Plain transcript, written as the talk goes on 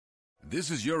This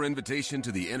is your invitation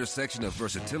to the intersection of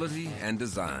versatility and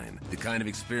design. The kind of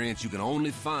experience you can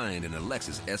only find in a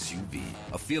Lexus SUV.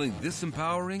 A feeling this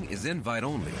empowering is invite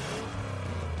only.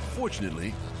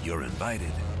 Fortunately, you're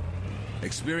invited.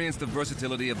 Experience the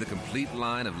versatility of the complete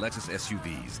line of Lexus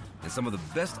SUVs and some of the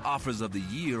best offers of the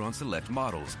year on select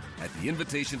models at the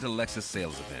Invitation to Lexus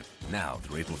sales event, now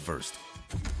through April 1st.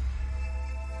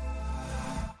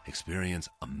 Experience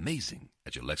amazing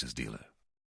at your Lexus dealer.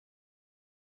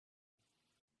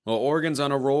 Well, Oregon's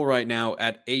on a roll right now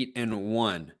at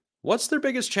 8-1. What's their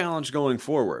biggest challenge going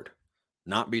forward?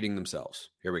 Not beating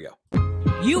themselves. Here we go.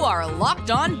 You are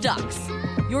Locked On Ducks,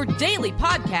 your daily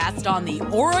podcast on the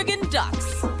Oregon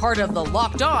Ducks, part of the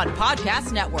Locked On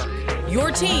Podcast Network. Your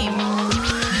team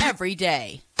every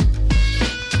day.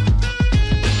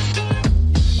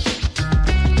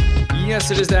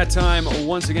 Yes, it is that time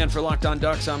once again for Locked On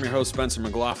Ducks. I'm your host, Spencer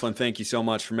McLaughlin. Thank you so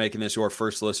much for making this your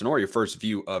first listen or your first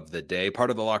view of the day. Part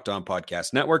of the Locked On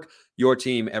Podcast Network, your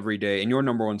team every day, and your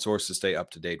number one source to stay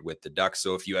up to date with the Ducks.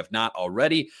 So if you have not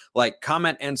already, like,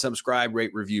 comment, and subscribe,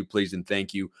 rate, review, please, and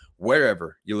thank you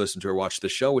wherever you listen to or watch the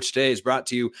show, which today is brought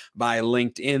to you by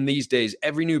LinkedIn. These days,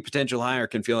 every new potential hire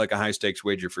can feel like a high-stakes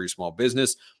wager for your small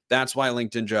business. That's why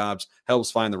LinkedIn Jobs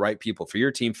helps find the right people for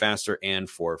your team faster and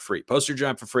for free. Post your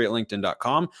job for free at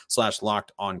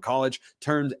linkedin.com/lockedoncollege.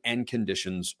 Terms and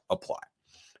conditions apply.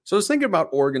 So I was thinking about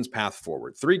Oregon's path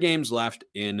forward. 3 games left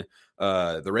in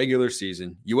the regular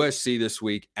season. USC this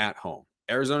week at home.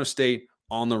 Arizona State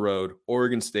on the road.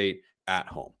 Oregon State at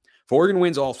home. If Oregon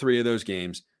wins all 3 of those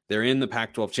games, they're in the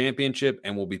Pac-12 championship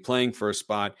and will be playing for a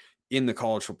spot in the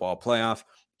college football playoff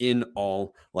in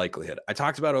all likelihood. I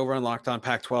talked about over on Locked On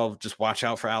Pac-12, just watch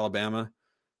out for Alabama.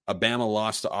 A Bama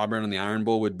loss to Auburn in the Iron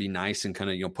Bowl would be nice and kind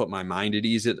of, put my mind at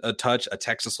ease a touch. A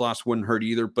Texas loss wouldn't hurt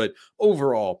either. But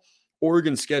overall,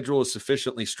 Oregon's schedule is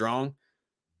sufficiently strong,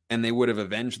 and they would have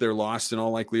avenged their loss in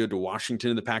all likelihood to Washington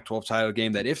in the Pac-12 title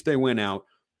game, that if they win out,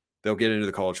 they'll get into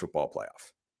the college football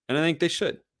playoff. And I think they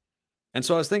should. And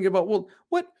so I was thinking about, well,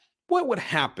 what would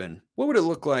happen? What would it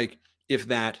look like if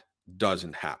that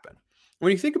doesn't happen?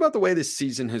 When you think about the way this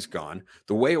season has gone,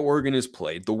 the way Oregon has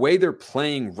played, the way they're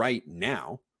playing right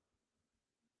now,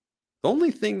 the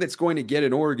only thing that's going to get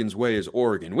in Oregon's way is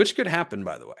Oregon, which could happen,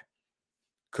 by the way.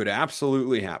 Could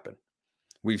absolutely happen.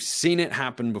 We've seen it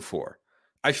happen before.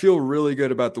 I feel really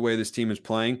good about the way this team is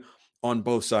playing on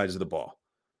both sides of the ball.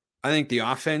 I think the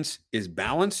offense is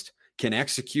balanced, can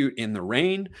execute in the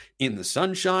rain, in the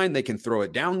sunshine. They can throw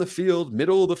it down the field,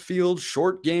 middle of the field,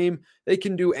 short game. They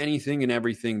can do anything and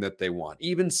everything that they want,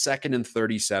 even 2nd and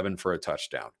 37 for a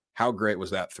touchdown. How great was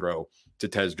that throw to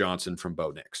Tez Johnson from Bo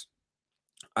Nix?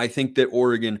 I think that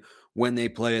Oregon, when they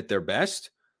play at their best,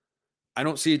 I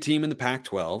don't see a team in the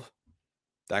Pac-12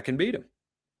 that can beat them.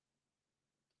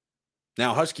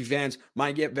 Now, Husky fans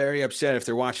might get very upset if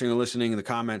they're watching or listening in the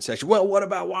comment section. Well, what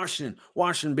about Washington?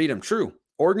 Washington beat them. True.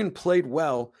 Oregon played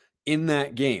well in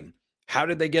that game. How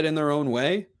did they get in their own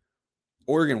way?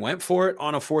 Oregon went for it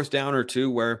on a 4th down or 2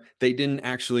 where they didn't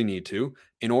actually need to,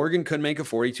 and Oregon could make a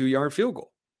 42-yard field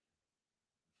goal.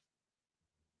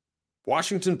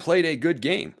 Washington played a good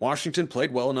game. Washington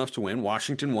played well enough to win.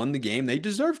 Washington won the game. They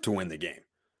deserved to win the game.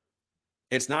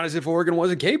 It's not as if Oregon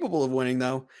wasn't capable of winning,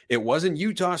 though. It wasn't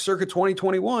Utah circa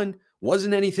 2021.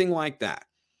 Wasn't anything like that.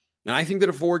 And I think that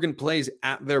if Oregon plays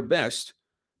at their best,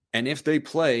 and if they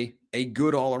play a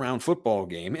good all-around football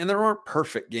game, and there aren't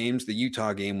perfect games, the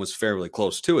Utah game was fairly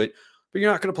close to it, but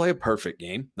you're not going to play a perfect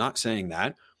game. Not saying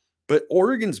that. But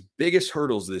Oregon's biggest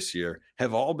hurdles this year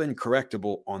have all been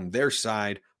correctable on their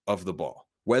side of the ball,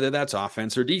 whether that's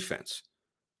offense or defense.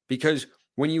 Because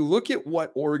when you look at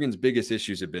what Oregon's biggest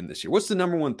issues have been this year, what's the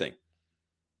number one thing?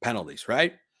 Penalties,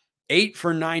 right? 8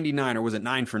 for 99, or was it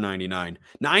 9 for 99?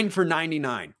 9 for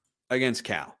 99 against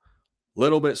Cal.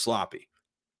 Little bit sloppy.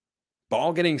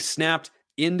 Ball getting snapped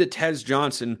into Tez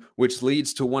Johnson, which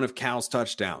leads to one of Cal's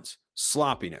touchdowns.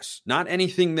 Sloppiness. Not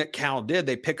anything that Cal did.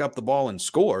 They pick up the ball and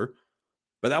score,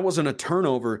 but that wasn't a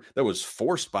turnover that was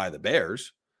forced by the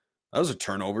Bears. That was a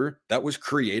turnover that was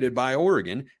created by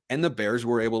Oregon, and the Bears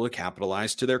were able to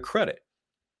capitalize to their credit.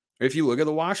 If you look at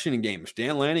the Washington game, if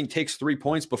Dan Lanning takes 3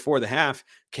 points before the half,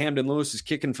 Camden Lewis is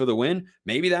kicking for the win,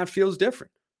 maybe that feels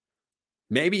different.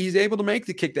 Maybe he's able to make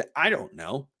the kick that, I don't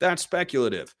know. That's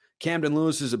speculative. Camden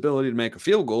Lewis's ability to make a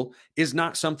field goal is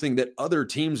not something that other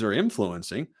teams are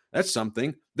influencing. That's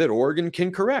something that Oregon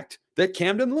can correct, that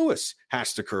Camden Lewis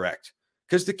has to correct,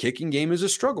 because the kicking game is a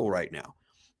struggle right now.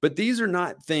 But these are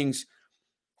not things.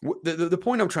 The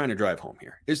point I'm trying to drive home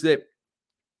here is that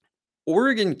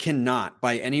Oregon cannot,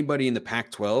 by anybody in the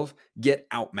Pac-12, get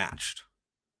outmatched.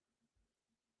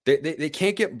 They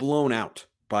can't get blown out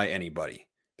by anybody.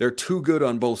 They're too good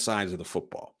on both sides of the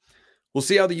football. We'll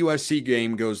see how the USC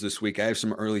game goes this week. I have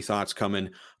some early thoughts coming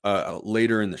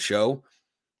later in the show.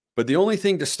 But the only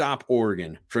thing to stop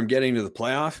Oregon from getting to the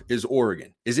playoff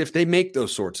is if they make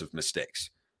those sorts of mistakes.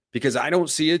 Because I don't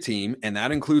see a team, and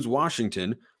that includes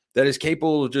Washington, that is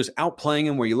capable of just outplaying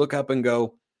them where you look up and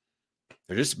go,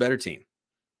 they're just a better team.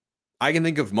 I can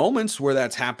think of moments where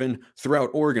that's happened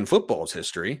throughout Oregon football's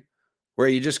history, where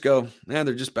you just go,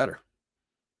 they're just better.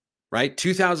 Right?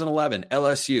 2011,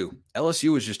 LSU.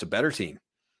 LSU was just a better team.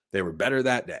 They were better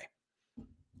that day.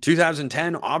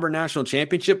 2010, Auburn National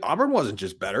Championship. Auburn wasn't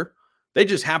just better. They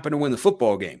just happened to win the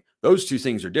football game. Those two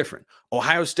things are different.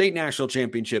 Ohio State National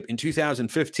Championship in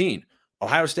 2015.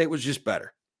 Ohio State was just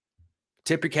better.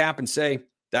 Tip your cap and say,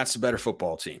 that's the better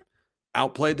football team.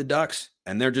 Outplayed the Ducks,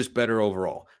 and they're just better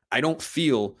overall. I don't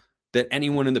feel that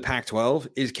anyone in the Pac-12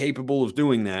 is capable of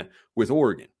doing that with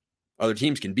Oregon. Other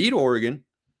teams can beat Oregon.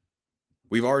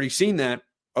 We've already seen that.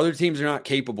 Other teams are not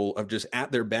capable of just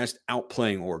at their best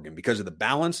outplaying Oregon because of the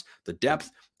balance, the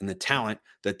depth, and the talent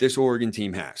that this Oregon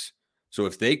team has. So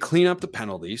if they clean up the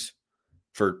penalties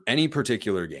for any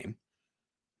particular game,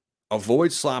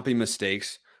 avoid sloppy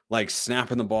mistakes like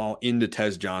snapping the ball into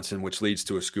Tez Johnson, which leads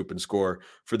to a scoop and score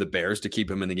for the Bears to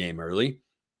keep him in the game early,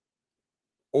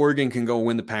 Oregon can go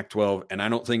win the Pac-12, and I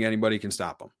don't think anybody can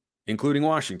stop them, including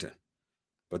Washington.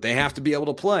 But they have to be able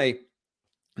to play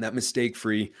that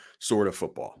mistake-free sort of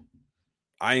football.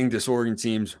 I think this Oregon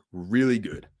team's really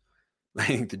good. I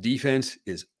think the defense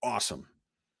is awesome.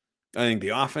 I think the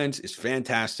offense is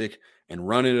fantastic and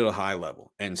running at a high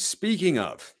level. And speaking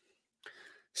of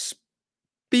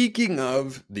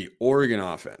the Oregon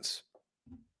offense,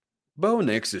 Bo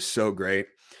Nix is so great.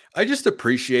 I just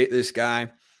appreciate this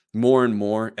guy more and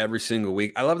more every single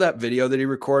week. I love that video that he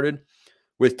recorded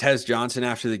with Tez Johnson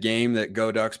after the game that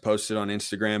Go Ducks posted on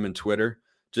Instagram and Twitter.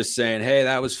 Just saying, hey,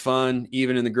 that was fun,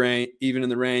 even in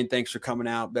the rain. Thanks for coming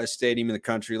out. Best stadium in the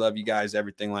country. Love you guys,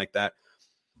 everything like that.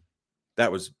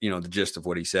 That was, the gist of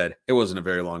what he said. It wasn't a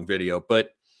very long video, but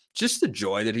just the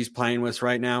joy that he's playing with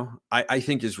right now, I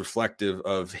think is reflective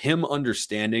of him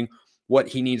understanding what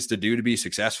he needs to do to be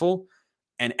successful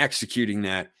and executing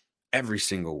that every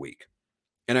single week.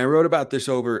 And I wrote about this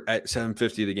over at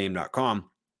 750thegame.com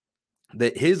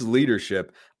that his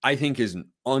leadership, I think, is an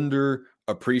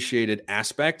underappreciated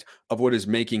aspect of what is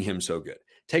making him so good.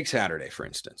 Take Saturday, for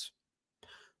instance.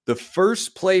 The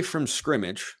first play from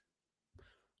scrimmage,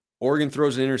 Oregon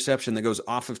throws an interception that goes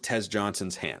off of Tez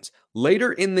Johnson's hands.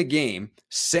 Later in the game,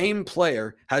 same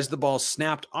player has the ball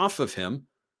snapped off of him.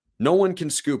 No one can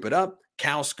scoop it up.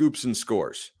 Cal scoops and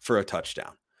scores for a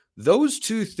touchdown. Those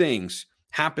two things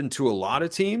happen to a lot of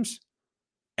teams,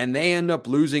 and they end up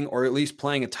losing or at least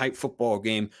playing a tight football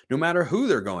game no matter who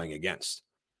they're going against.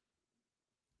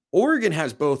 Oregon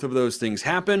has both of those things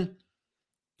happen,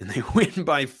 and they win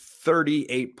by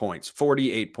 48 points.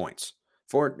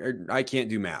 I can't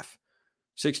do math.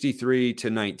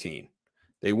 63-19.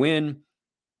 They win.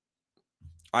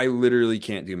 I literally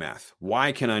can't do math.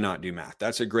 Why can I not do math?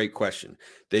 That's a great question.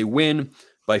 They win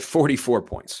by 44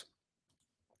 points.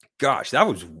 Gosh, that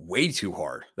was way too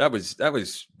hard. That was,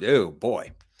 oh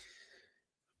boy.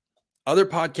 Other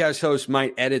podcast hosts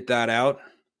might edit that out.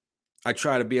 I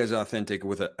try to be as authentic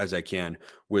with it as I can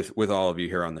with all of you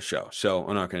here on the show. So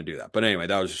I'm not going to do that. But anyway,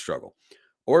 that was a struggle.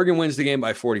 Oregon wins the game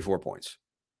by 44 points.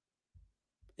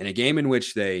 In a game in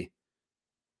which they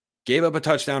gave up a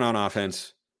touchdown on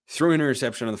offense, threw an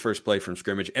interception on the first play from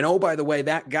scrimmage. And oh, by the way,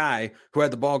 that guy who had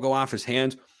the ball go off his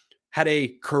hands had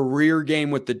a career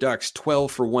game with the Ducks,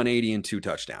 12 for 180 and 2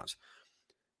 touchdowns.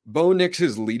 Bo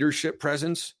Nix's leadership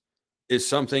presence is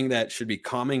something that should be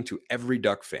calming to every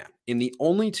Duck fan. In the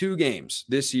only 2 games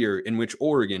this year in which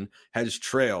Oregon has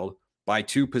trailed by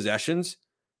 2 possessions,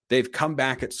 they've come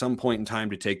back at some point in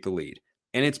time to take the lead.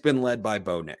 And it's been led by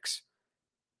Bo Nix.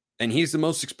 And he's the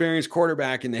most experienced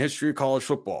quarterback in the history of college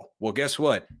football. Well, guess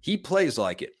what? He plays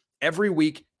like it. Every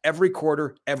week, every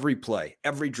quarter, every play,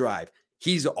 every drive.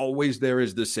 He's always there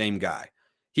as the same guy.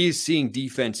 He is seeing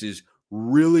defenses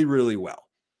really, really well.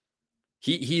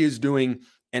 He is doing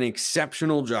an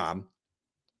exceptional job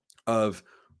of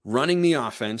running the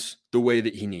offense the way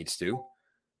that he needs to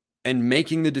and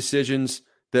making the decisions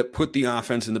that put the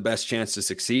offense in the best chance to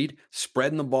succeed,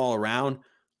 spreading the ball around.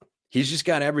 He's just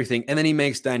got everything. And then he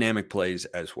makes dynamic plays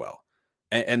as well.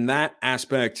 And that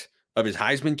aspect of his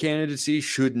Heisman candidacy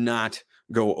should not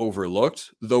go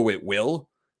overlooked, though it will.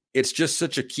 It's just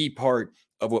such a key part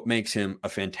of what makes him a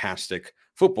fantastic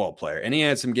football player. And he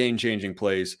had some game-changing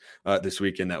plays this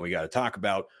weekend that we got to talk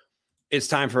about. It's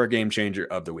time for our game changer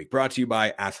of the week, brought to you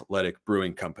by Athletic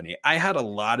Brewing Company. I had a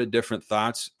lot of different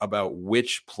thoughts about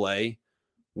which play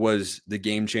was the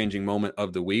game-changing moment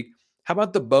of the week. How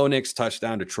about the Bo Nix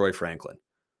touchdown to Troy Franklin?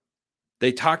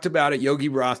 They talked about it. Yogi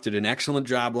Roth did an excellent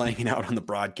job laying it out on the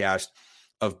broadcast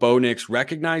of Bo Nix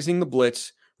recognizing the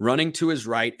blitz, running to his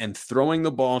right, and throwing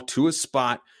the ball to a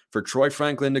spot for Troy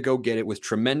Franklin to go get it with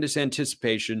tremendous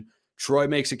anticipation. Troy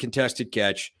makes a contested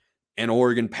catch, and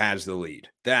Oregon pads the lead.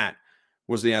 That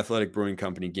was the Athletic Brewing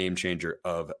Company game changer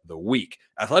of the week.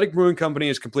 Athletic Brewing Company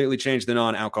has completely changed the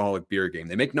non-alcoholic beer game.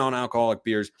 They make non-alcoholic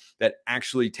beers that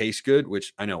actually taste good,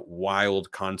 which I know,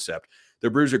 wild concept.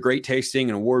 Their brews are great tasting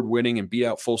and award-winning and beat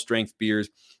out full-strength beers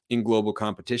in global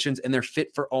competitions, and they're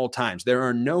fit for all times. There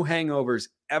are no hangovers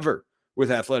ever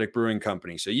with Athletic Brewing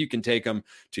Company, so you can take them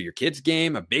to your kid's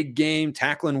game, a big game,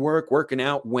 tackling work, working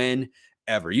out,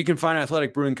 whenever. You can find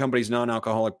Athletic Brewing Company's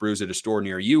non-alcoholic brews at a store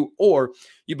near you, or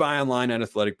you buy online at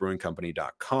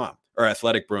athleticbrewingcompany.com or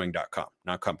athleticbrewing.com,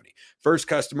 not company. First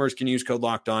customers can use code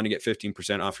LOCKEDON to get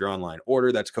 15% off your online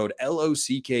order. That's code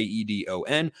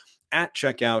LOCKEDON at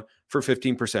checkout for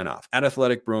 15% off at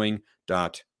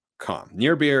athleticbrewing.com.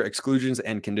 Near beer exclusions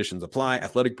and conditions apply.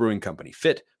 Athletic Brewing Company,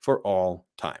 fit for all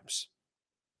times.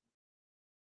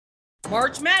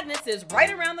 March Madness is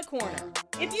right around the corner.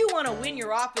 If you want to win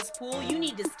your office pool, you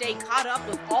need to stay caught up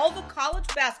with all the college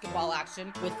basketball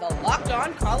action with the Locked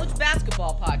On College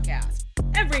Basketball Podcast.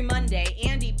 Every Monday,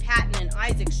 Andy Patton and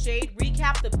Isaac Shade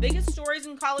recap the biggest stories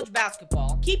in college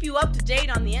basketball, keep you up to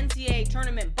date on the NCAA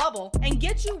tournament bubble, and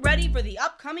get you ready for the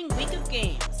upcoming week of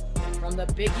games. From the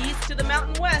Big East to the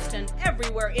Mountain West and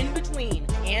everywhere in between,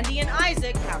 Andy and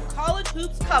Isaac have college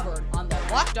hoops covered on the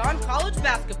Locked On College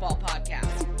Basketball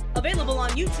Podcast. Available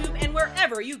on YouTube and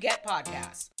wherever you get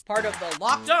podcasts. Part of the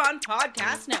Locked On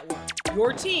Podcast Network.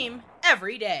 Your team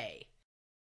every day.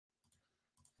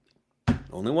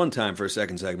 Only one time for a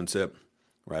second segment sip,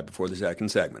 right before the second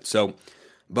segment. So,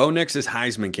 Bo Nix's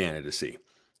Heisman candidacy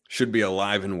should be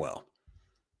alive and well.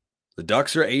 The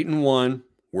Ducks are 8-1.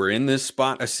 We're in this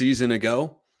spot a season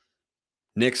ago.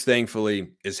 Nix, thankfully,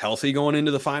 is healthy going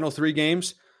into the final 3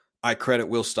 games. I credit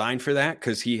Will Stein for that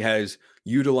because he has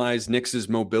utilized Nix's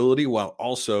mobility while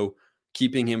also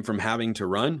keeping him from having to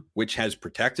run, which has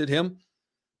protected him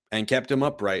and kept him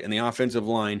upright. And the offensive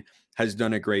line has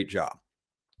done a great job.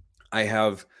 I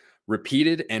have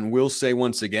repeated and will say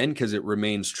once again, because it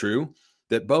remains true,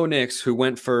 that Bo Nix, who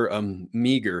went for a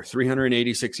meager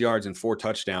 386 yards and 4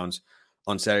 touchdowns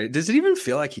on Saturday, does it even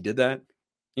feel like he did that?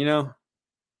 You know,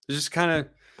 it's just kind of,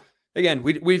 again,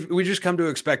 we just come to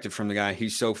expect it from the guy.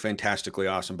 He's so fantastically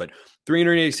awesome. But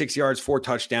 386 yards, 4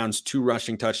 touchdowns, 2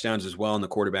 rushing touchdowns as well in the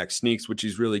quarterback sneaks, which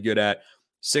he's really good at.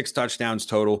 6 touchdowns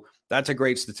total. That's a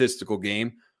great statistical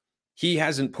game. He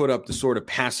hasn't put up the sort of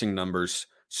passing numbers,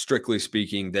 strictly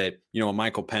speaking, that, you know, a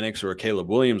Michael Penix or a Caleb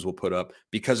Williams will put up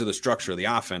because of the structure of the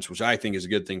offense, which I think is a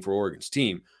good thing for Oregon's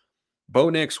team. Bo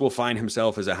Nix will find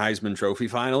himself as a Heisman Trophy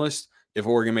finalist if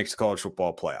Oregon makes the college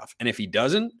football playoff. And if he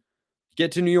doesn't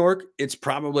get to New York, it's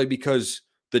probably because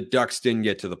the Ducks didn't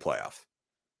get to the playoff.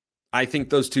 I think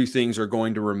those two things are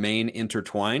going to remain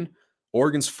intertwined.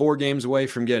 Oregon's 4 games away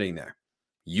from getting there.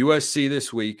 USC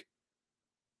this week,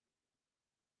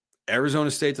 Arizona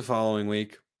State the following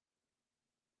week,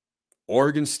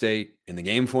 Oregon State in the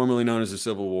game formerly known as the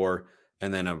Civil War,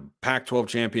 and then a Pac-12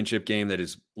 championship game that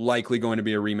is likely going to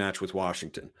be a rematch with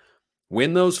Washington.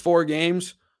 Win those 4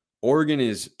 games, Oregon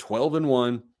is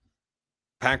 12-1,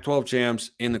 Pac-12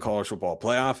 champs in the college football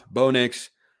playoff. Bo Nix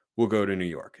will go to New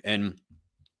York. And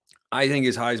I think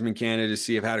his Heisman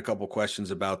candidacy, I've had a couple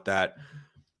questions about that,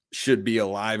 should be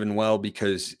alive and well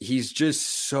because he's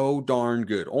just so darn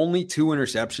good. Only 2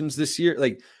 interceptions this year.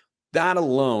 Like, that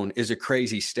alone is a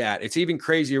crazy stat. It's even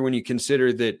crazier when you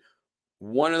consider that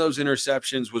one of those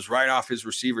interceptions was right off his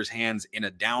receiver's hands in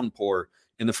a downpour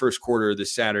in the first quarter of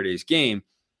this Saturday's game,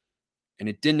 and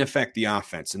it didn't affect the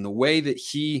offense. And the way that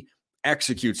he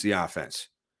executes the offense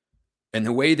and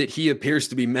the way that he appears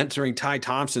to be mentoring Ty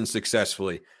Thompson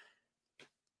successfully,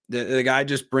 the guy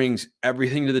just brings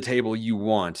everything to the table you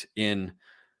want in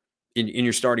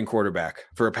your starting quarterback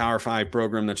for a Power 5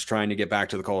 program that's trying to get back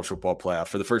to the college football playoff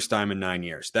for the first time in 9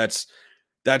 years. That's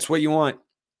what you want.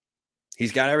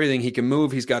 He's got everything. He can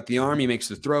move. He's got the arm. He makes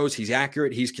the throws. He's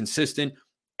accurate. He's consistent.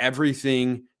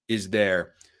 Everything is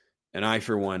there. And I,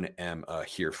 for one, am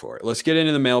here for it. Let's get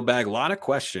into the mailbag. A lot of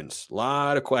questions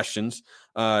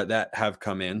that have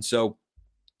come in. So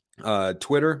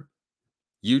Twitter,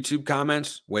 YouTube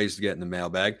comments, ways to get in the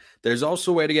mailbag. There's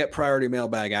also a way to get priority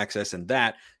mailbag access, and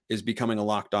that is becoming a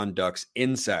Locked On Ducks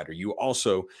insider. You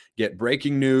also get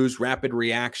breaking news, rapid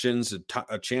reactions,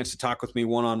 a chance to talk with me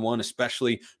one-on-one,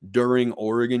 especially during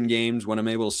Oregon games when I'm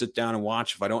able to sit down and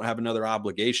watch if I don't have another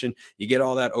obligation. You get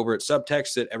all that over at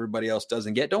Subtext that everybody else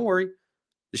doesn't get. Don't worry.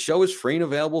 The show is free and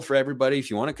available for everybody. If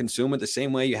you want to consume it the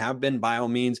same way you have been, by all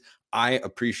means, I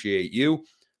appreciate you.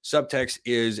 Subtext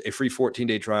is a free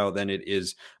 14-day trial. Then it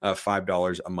is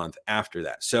 $5 a month after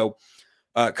that. So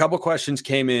a couple questions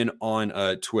came in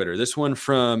on Twitter. This one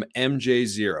from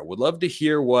MJ0. Would love to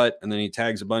hear what, and then he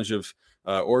tags a bunch of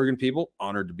Oregon people.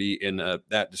 Honored to be in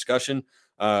that discussion.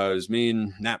 It was me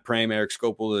and Nat Prame, Eric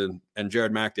Scopel, and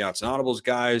Jared Mack, the Outs and Audibles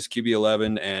guys,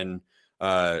 QB11,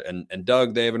 and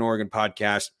Doug. They have an Oregon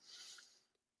podcast.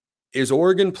 Is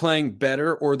Oregon playing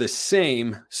better or the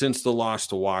same since the loss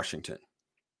to Washington?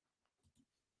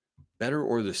 Better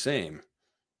or the same?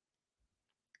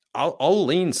 I'll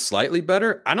lean slightly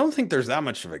better. I don't think there's that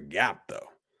much of a gap, though.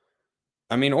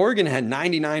 I mean, Oregon had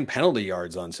 99 penalty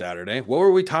yards on Saturday. What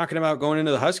were we talking about going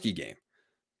into the Husky game?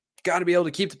 Got to be able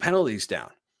to keep the penalties down.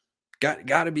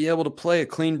 Got to be able to play a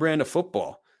clean brand of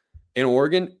football. In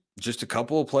Oregon, just a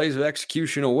couple of plays of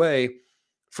execution away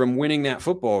from winning that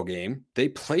football game. They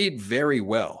played very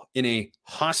well in a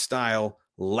hostile,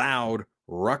 loud,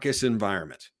 ruckus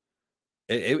environment.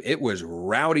 It was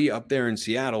rowdy up there in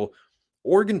Seattle.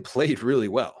 Oregon played really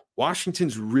well.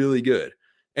 Washington's really good.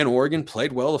 And Oregon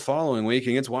played well the following week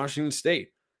against Washington State.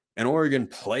 And Oregon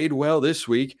played well this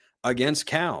week against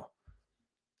Cal.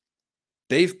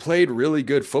 They've played really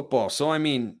good football. So, I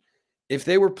mean, if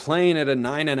they were playing at a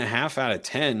 9.5 out of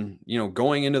 10,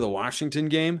 going into the Washington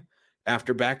game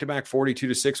after back-to-back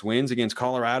 42-6 wins against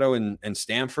Colorado and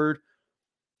Stanford,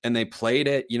 and they played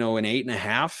at, an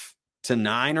 8.5 to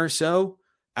 9 or so,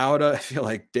 I feel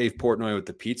like Dave Portnoy with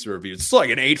the pizza review. It's like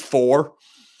an 8-4.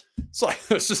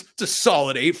 It's just a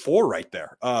solid 8-4 right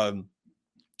there.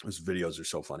 Those videos are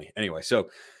so funny. Anyway, so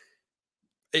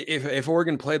if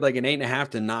Oregon played like an 8.5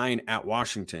 to 9 at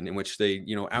Washington, in which they,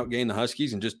 outgained the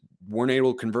Huskies and just weren't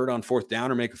able to convert on fourth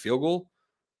down or make a field goal,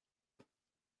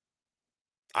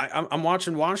 I'm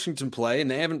watching Washington play,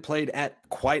 and they haven't played at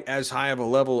quite as high of a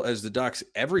level as the Ducks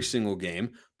every single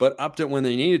game, but upped it when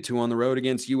they needed to on the road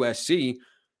against USC.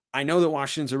 I know that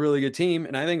Washington's a really good team,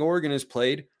 and I think Oregon has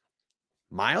played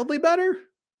mildly better,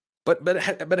 but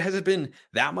has it been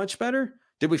that much better?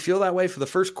 Did we feel that way for the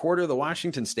first quarter of the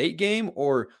Washington State game,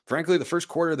 or frankly, the first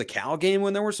quarter of the Cal game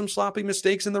when there were some sloppy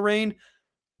mistakes in the rain?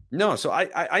 No, so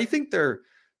I think they're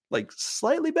like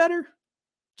slightly better.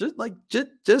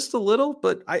 Just a little,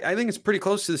 but I think it's pretty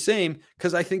close to the same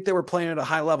because I think they were playing at a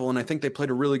high level, and I think they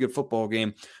played a really good football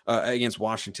game against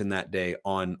Washington that day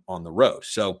on the road.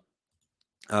 So,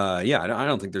 I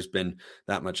don't think there's been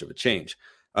that much of a change.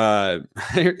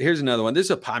 Here's another one. This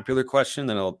is a popular question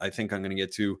that I think I'm going to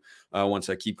get to once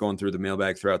I keep going through the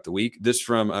mailbag throughout the week. This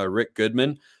from Rick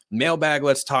Goodman. Mailbag,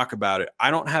 let's talk about it. I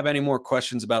don't have any more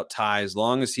questions about Ty as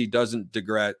long as he doesn't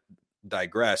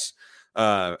digress.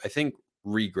 I think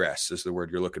regress is the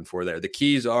word you're looking for there. The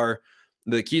keys are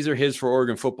his for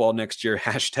Oregon football next year.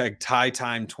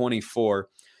 #TyTime24.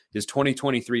 His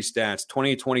 2023 stats: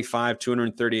 2025,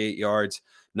 238 yards,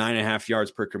 9.5 yards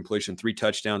per completion, 3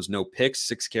 touchdowns, no picks,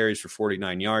 6 carries for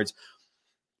 49 yards.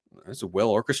 That's a well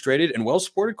orchestrated and well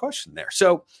supported question there.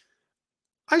 So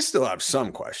I still have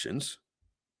some questions.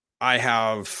 I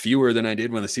have fewer than I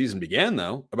did when the season began,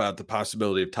 though, about the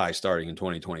possibility of Ty starting in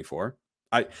 2024.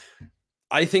 I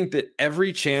think that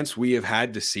every chance we have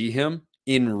had to see him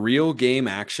in real game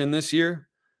action this year,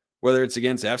 whether it's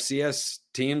against FCS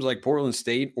teams like Portland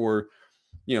State or,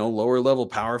 lower level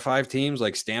Power 5 teams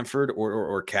like Stanford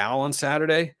or Cal on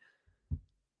Saturday,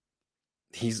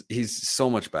 he's so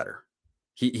much better.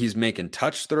 He's making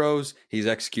touch throws. He's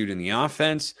executing the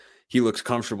offense. He looks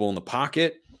comfortable in the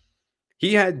pocket.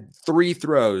 He had 3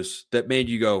 throws that made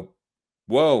you go,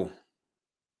 whoa,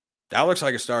 that looks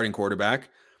like a starting quarterback.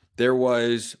 There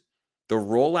was the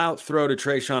rollout throw to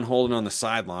Trayshawn Holden on the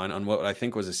sideline on what I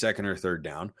think was a second or third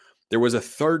down. There was a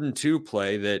 3rd and 2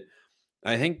 play that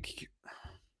I think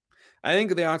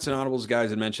the Outs and Audibles guys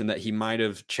had mentioned that he might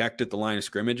have checked at the line of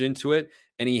scrimmage into it,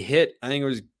 and he hit, I think it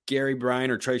was Gary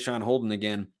Bryan or Trayshawn Holden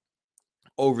again,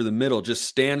 over the middle, just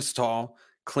stands tall,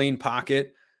 clean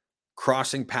pocket,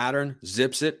 crossing pattern,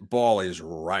 zips it, ball is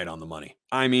right on the money.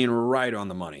 I mean, right on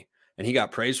the money. And he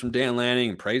got praise from Dan Lanning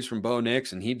and praise from Bo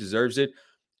Nix, and he deserves it.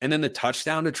 And then the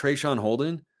touchdown to Trayshawn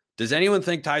Holden. Does anyone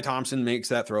think Ty Thompson makes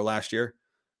that throw last year?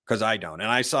 Because I don't. And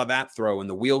I saw that throw in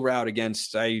the wheel route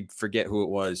against, I forget who it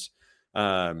was,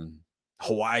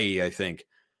 Hawaii, I think.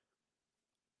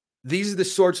 These are the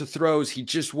sorts of throws he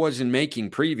just wasn't making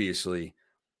previously.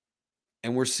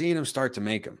 And we're seeing him start to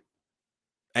make them.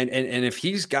 And if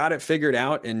he's got it figured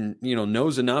out and,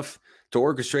 knows enough to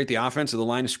orchestrate the offense of the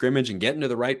line of scrimmage and get into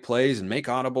the right plays and make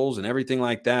audibles and everything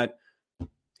like that,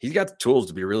 he's got the tools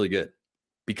to be really good.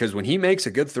 Because when he makes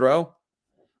a good throw,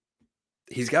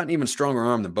 he's got an even stronger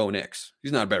arm than Bo Nix.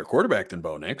 He's not a better quarterback than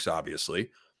Bo Nix, obviously,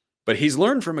 but he's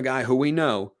learned from a guy who we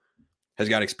know has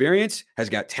got experience, has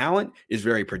got talent, is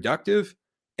very productive,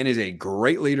 and is a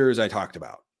great leader, as I talked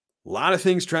about. A lot of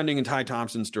things trending in Ty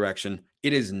Thompson's direction.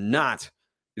 It is not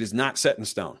set in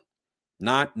stone.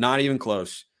 Not even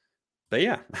close. But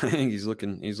yeah, I think he's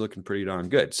looking pretty darn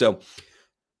good. So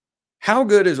how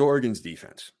good is Oregon's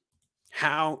defense?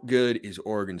 How good is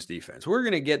Oregon's defense? We're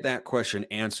going to get that question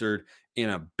answered in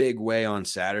a big way on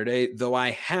Saturday, though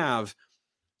I have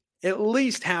at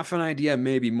least half an idea,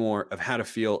 maybe more, of how to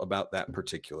feel about that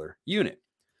particular unit.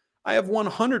 I have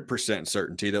 100%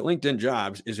 certainty that LinkedIn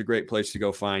Jobs is a great place to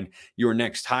go find your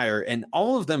next hire, and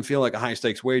all of them feel like a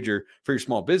high-stakes wager for your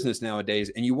small business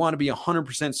nowadays, and you want to be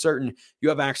 100% certain you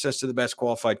have access to the best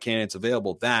qualified candidates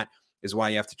available. That is why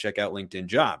you have to check out LinkedIn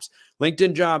Jobs.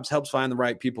 LinkedIn Jobs helps find the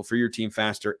right people for your team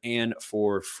faster and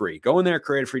for free. Go in there,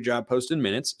 create a free job post in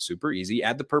minutes. Super easy.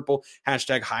 Add the purple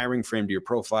hashtag hiring frame to your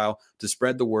profile to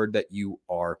spread the word that you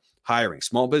are hiring.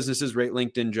 Small businesses rate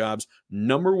LinkedIn Jobs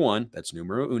number one, that's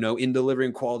numero uno, in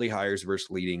delivering quality hires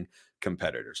versus leading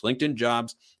competitors. LinkedIn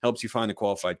Jobs helps you find the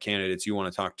qualified candidates you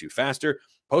want to talk to faster.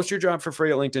 Post your job for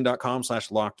free at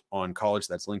linkedin.com/lockedoncollege.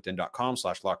 That's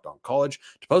linkedin.com/lockedoncollege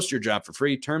to post your job for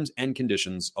free. Terms and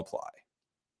conditions apply.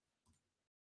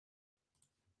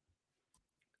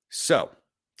 So,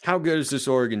 how good is this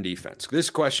Oregon defense? This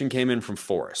question came in from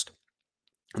Forrest.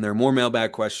 And there are more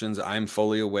mailbag questions. I'm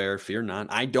fully aware. Fear not.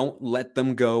 I don't let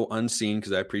them go unseen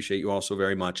because I appreciate you all so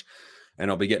very much.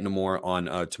 And I'll be getting to more on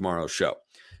tomorrow's show.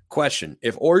 Question: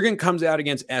 if Oregon comes out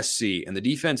against SC and the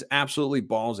defense absolutely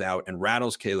balls out and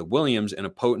rattles Caleb Williams in a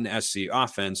potent SC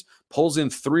offense, pulls in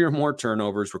 3 or more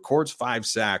turnovers, records 5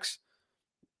 sacks,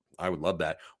 I would love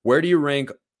that. Where do you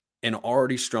rank an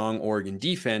already strong Oregon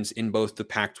defense in both the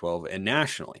Pac-12 and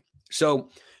nationally? So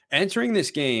entering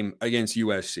this game against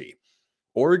USC,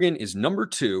 Oregon is number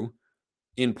 2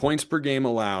 in points per game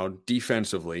allowed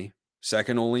defensively,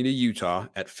 second only to Utah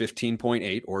at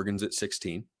 15.8. Oregon's at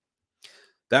 16.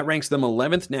 That ranks them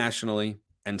 11th nationally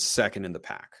and second in the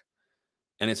pack.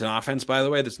 And it's an offense, by the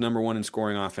way, that's number 1 in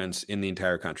scoring offense in the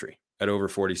entire country at over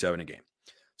 47 a game.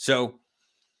 So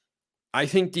I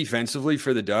think defensively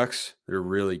for the Ducks, they're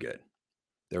really good.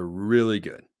 They're really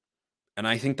good. And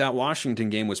I think that Washington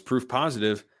game was proof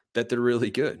positive that they're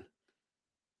really good.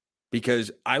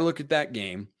 Because I look at that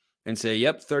game and say,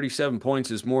 yep, 37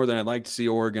 points is more than I'd like to see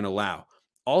Oregon allow.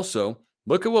 Also,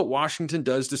 look at what Washington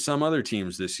does to some other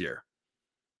teams this year.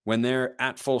 When they're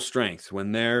at full strength,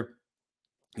 when they're,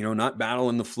 not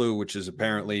battling the flu, which is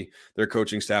apparently their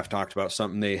coaching staff talked about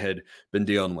something they had been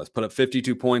dealing with. Put up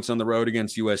 52 points on the road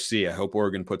against USC. I hope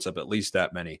Oregon puts up at least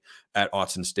that many at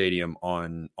Autzen Stadium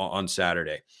on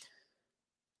Saturday.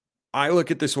 I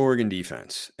look at this Oregon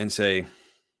defense and say,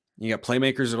 you got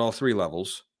playmakers at all 3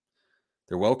 levels.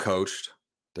 They're well coached.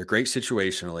 They're great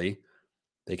situationally.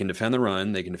 They can defend the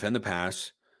run. They can defend the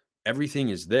pass. Everything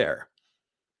is there.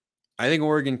 I think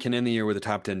Oregon can end the year with a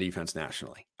top 10 defense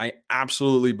nationally. I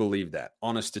absolutely believe that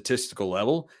on a statistical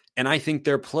level, and I think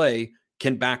their play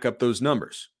can back up those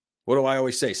numbers. What do I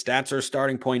always say? Stats are a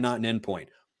starting point, not an end point.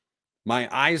 My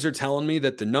eyes are telling me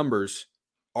that the numbers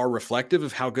are reflective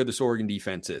of how good this Oregon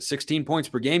defense is. 16 points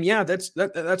per game. Yeah, that's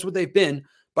what they've been.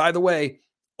 By the way,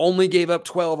 only gave up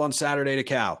 12 on Saturday to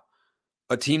Cal,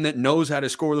 a team that knows how to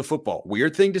score the football.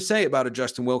 Weird thing to say about a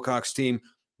Justin Wilcox team.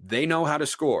 They know how to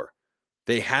score.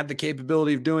 They had the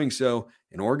capability of doing so,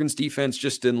 and Oregon's defense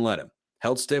just didn't let him.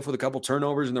 Held stiff with a couple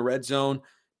turnovers in the red zone,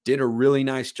 did a really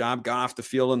nice job, got off the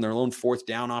field on their own 4th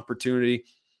down opportunity.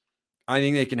 I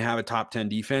think they can have a top 10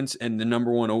 defense and the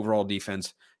number 1 overall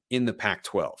defense in the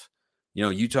Pac-12.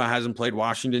 Utah hasn't played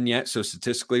Washington yet, so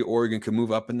statistically, Oregon can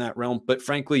move up in that realm. But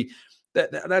frankly,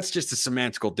 that's just a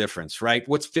semantical difference, right?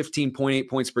 What's 15.8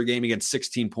 points per game against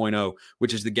 16.0,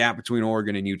 which is the gap between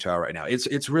Oregon and Utah right now?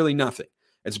 It's really nothing.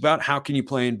 It's about how can you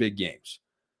play in big games.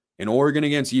 In Oregon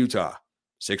against Utah,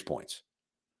 6 points.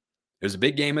 It was a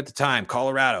big game at the time.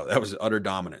 Colorado, that was utter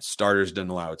dominance. Starters didn't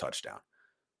allow a touchdown.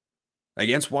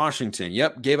 Against Washington,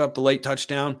 gave up the late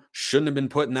touchdown. Shouldn't have been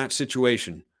put in that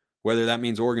situation. Whether that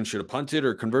means Oregon should have punted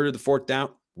or converted the 4th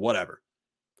down, whatever.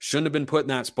 Shouldn't have been put in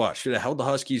that spot. Should have held the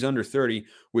Huskies under 30,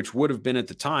 which would have been at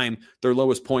the time their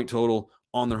lowest point total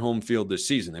on their home field this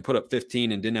season. They put up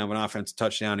 15 and didn't have an offensive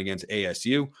touchdown against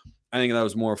ASU. I think that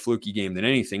was more a fluky game than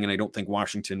anything, and I don't think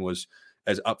Washington was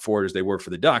as up for it as they were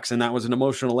for the Ducks. And that was an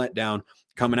emotional letdown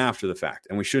coming after the fact.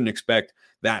 And we shouldn't expect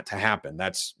that to happen.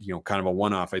 That's, kind of a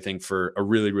one-off, I think, for a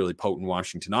really, really potent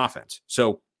Washington offense.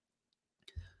 So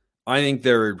I think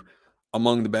they're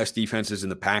among the best defenses in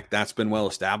the pack. That's been well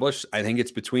established. I think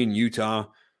it's between Utah,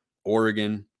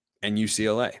 Oregon, and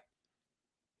UCLA.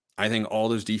 I think all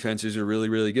those defenses are really,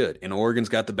 really good. And Oregon's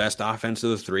got the best offense of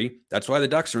the three. That's why the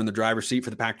Ducks are in the driver's seat for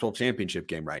the Pac-12 championship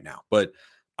game right now. But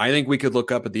I think we could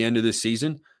look up at the end of this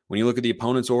season, when you look at the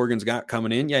opponents Oregon's got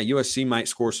coming in, USC might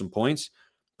score some points,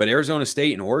 but Arizona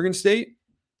State and Oregon State,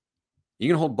 you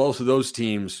can hold both of those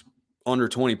teams under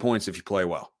 20 points if you play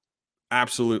well.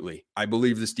 Absolutely. I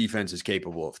believe this defense is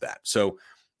capable of that. So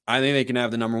I think they can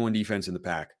have the number one defense in the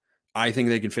pack. I think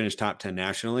they can finish top 10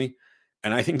 nationally,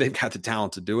 and I think they've got the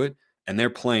talent to do it, and they're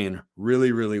playing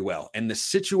really, really well. And the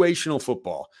situational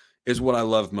football is what I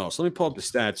love most. Let me pull up the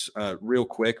stats real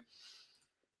quick.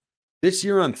 This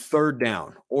year on third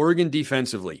down, Oregon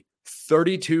defensively,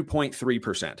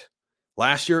 32.3%.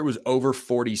 Last year, it was over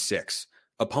 46.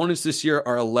 Opponents this year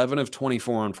are 11 of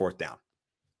 24 on fourth down.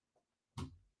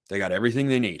 They got everything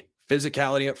they need.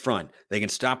 Physicality up front. They can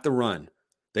stop the run.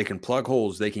 They can plug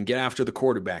holes. They can get after the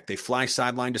quarterback. They fly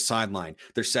sideline to sideline.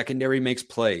 Their secondary makes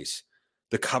plays.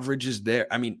 The coverage is there.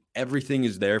 I mean, everything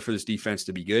is there for this defense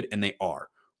to be good, and they are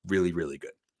really, really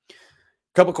good.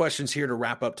 Couple questions here to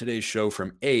wrap up today's show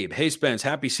from Abe. Hey, Spence,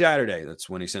 happy Saturday. That's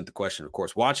when he sent the question, of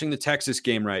course. Watching the Texas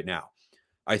game right now.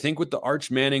 I think with the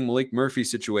Arch Manning, Malik Murphy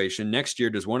situation, next year,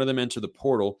 does one of them enter the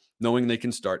portal knowing they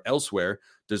can start elsewhere?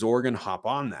 Does Oregon hop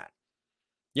on that?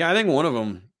 Yeah, I think one of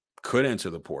them could enter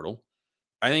the portal.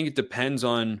 I think it depends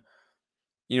on,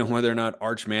 whether or not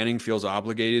Arch Manning feels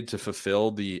obligated to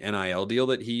fulfill the NIL deal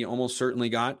that he almost certainly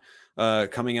got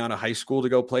coming out of high school to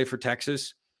go play for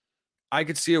Texas. I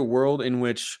could see a world in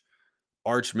which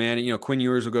Arch Manning, Quinn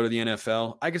Ewers will go to the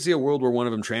NFL. I could see a world where one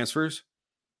of them transfers.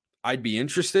 I'd be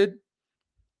interested.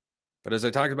 But as I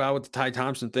talked about with the Ty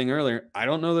Thompson thing earlier, I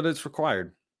don't know that it's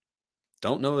required. I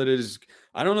don't know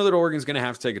that Oregon's going to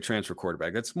have to take a transfer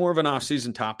quarterback. That's more of an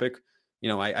off-season topic.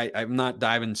 I'm not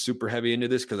diving super heavy into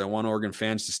this because I want Oregon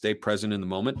fans to stay present in the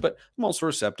moment, but I'm also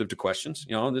receptive to questions.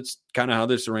 That's kind of how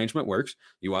this arrangement works.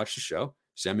 You watch the show,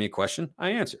 send me a question,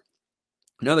 I answer.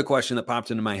 Another question that popped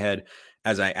into my head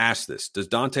as I asked this: does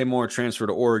Dante Moore transfer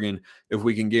to Oregon if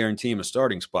we can guarantee him a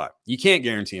starting spot? You can't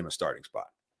guarantee him a starting spot.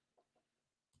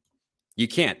 You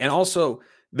can't. And also,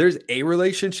 there's a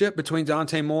relationship between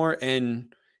Dante Moore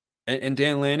and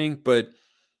Dan Lanning, but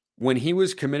when he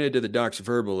was committed to the Ducks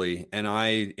verbally, and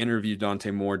I interviewed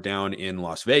Dante Moore down in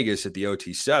Las Vegas at the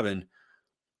OT7,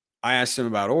 I asked him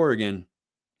about Oregon.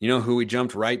 You know who he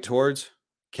jumped right towards?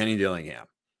 Kenny Dillingham.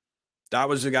 That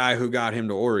was the guy who got him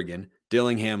to Oregon.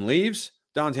 Dillingham leaves,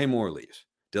 Dante Moore leaves.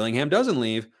 Dillingham doesn't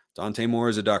leave. Dante Moore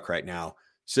is a Duck right now,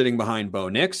 sitting behind Bo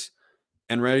Nix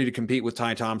and ready to compete with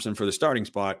Ty Thompson for the starting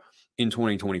spot in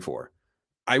 2024.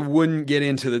 I wouldn't get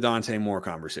into the Dante Moore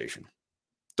conversation.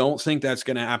 Don't think that's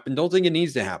going to happen. Don't think it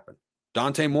needs to happen.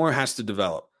 Dante Moore has to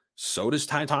develop. So does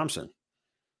Ty Thompson.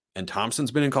 And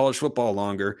Thompson's been in college football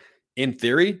longer. In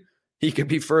theory, he could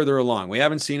be further along. We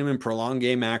haven't seen him in prolonged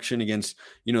game action against,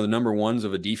 the number ones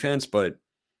of a defense, but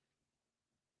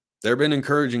there have been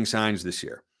encouraging signs this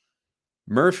year.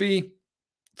 Murphy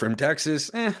from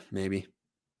Texas, maybe.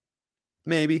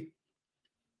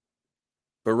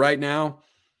 But right now,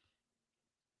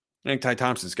 I think Ty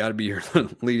Thompson's got to be your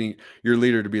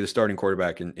leader to be the starting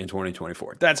quarterback in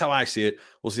 2024. That's how I see it.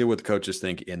 We'll see what the coaches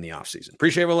think in the offseason.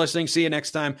 Appreciate you listening. See you next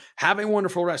time. Have a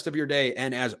wonderful rest of your day.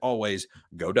 And as always,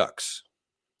 go Ducks.